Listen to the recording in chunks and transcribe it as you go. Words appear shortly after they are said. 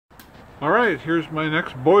Alright, here's my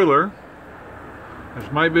next boiler.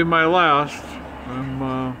 This might be my last. I'm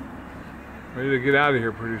ready to get out of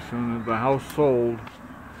here pretty soon. The house sold,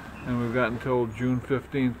 and we've got until June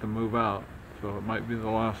 15th to move out. So it might be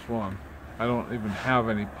the last one. I don't even have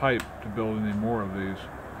any pipe to build any more of these.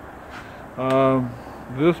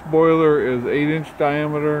 This boiler is 8-inch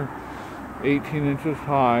diameter, 18 inches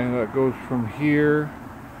high. That goes from here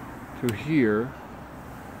to here.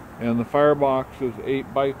 And the firebox is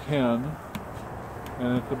 8 by 10,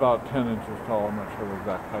 and it's about 10 inches tall. I'm not sure the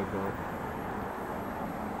exact height of it.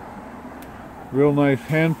 Real nice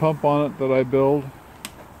hand pump on it that I build.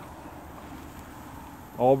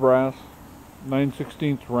 All brass.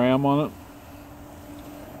 9/16 ram on it.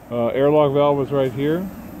 Airlock valve is right here.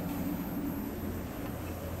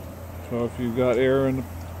 So if you've got air and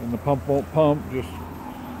the pump won't pump, just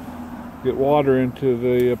get water into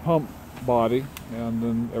the pump body, and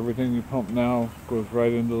then everything you pump now goes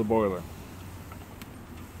right into the boiler.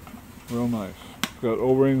 Real nice. It's got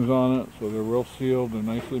O-rings on it, so they're real sealed and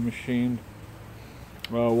nicely machined.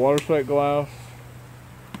 Water sight glass,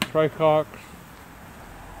 tricox,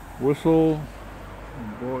 whistle,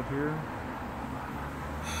 and blow it here.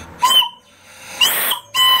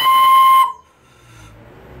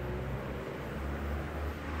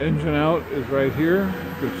 Engine out is right here.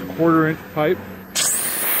 It's a 1/4-inch pipe.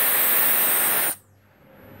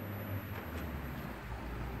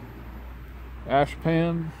 Ash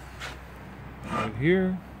pan right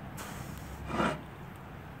here.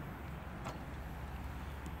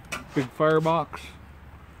 Big firebox.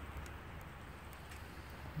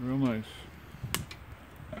 Real nice.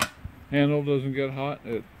 Handle doesn't get hot.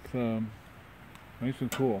 It's nice and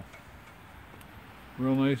cool.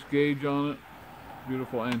 Real nice gauge on it.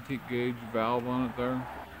 Beautiful antique gauge valve on it there.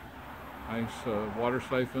 Nice water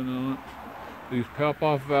siphon on it. These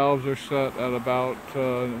pop-off valves are set at about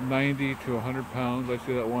 90 to 100 pounds. I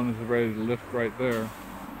see that one is ready to lift right there.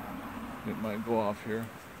 It might go off here.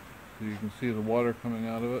 So you can see the water coming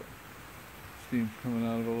out of it. Steam's coming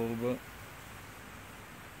out of it a little bit.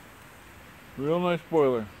 Real nice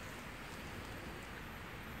boiler.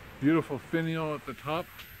 Beautiful finial at the top.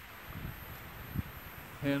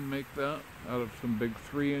 Hand make that out of some big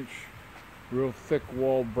 3-inch, real thick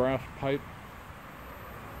walled brass pipe.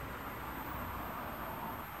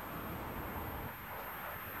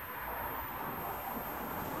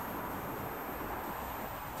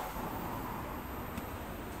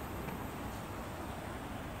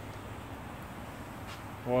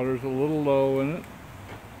 Water's a little low in it.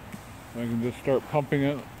 I can just start pumping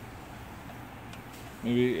it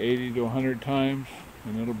maybe 80 to 100 times,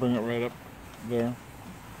 and it'll bring it right up there.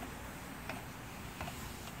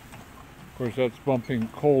 Of course, that's bumping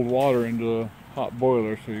cold water into the hot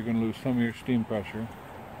boiler, so you're going to lose some of your steam pressure.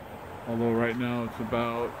 Although right now it's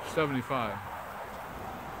about 75.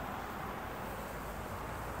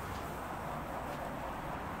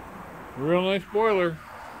 Real nice boiler.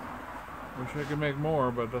 Wish I could make more,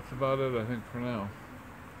 but that's about it, I think, for now.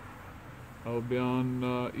 I'll be on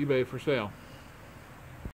eBay for sale.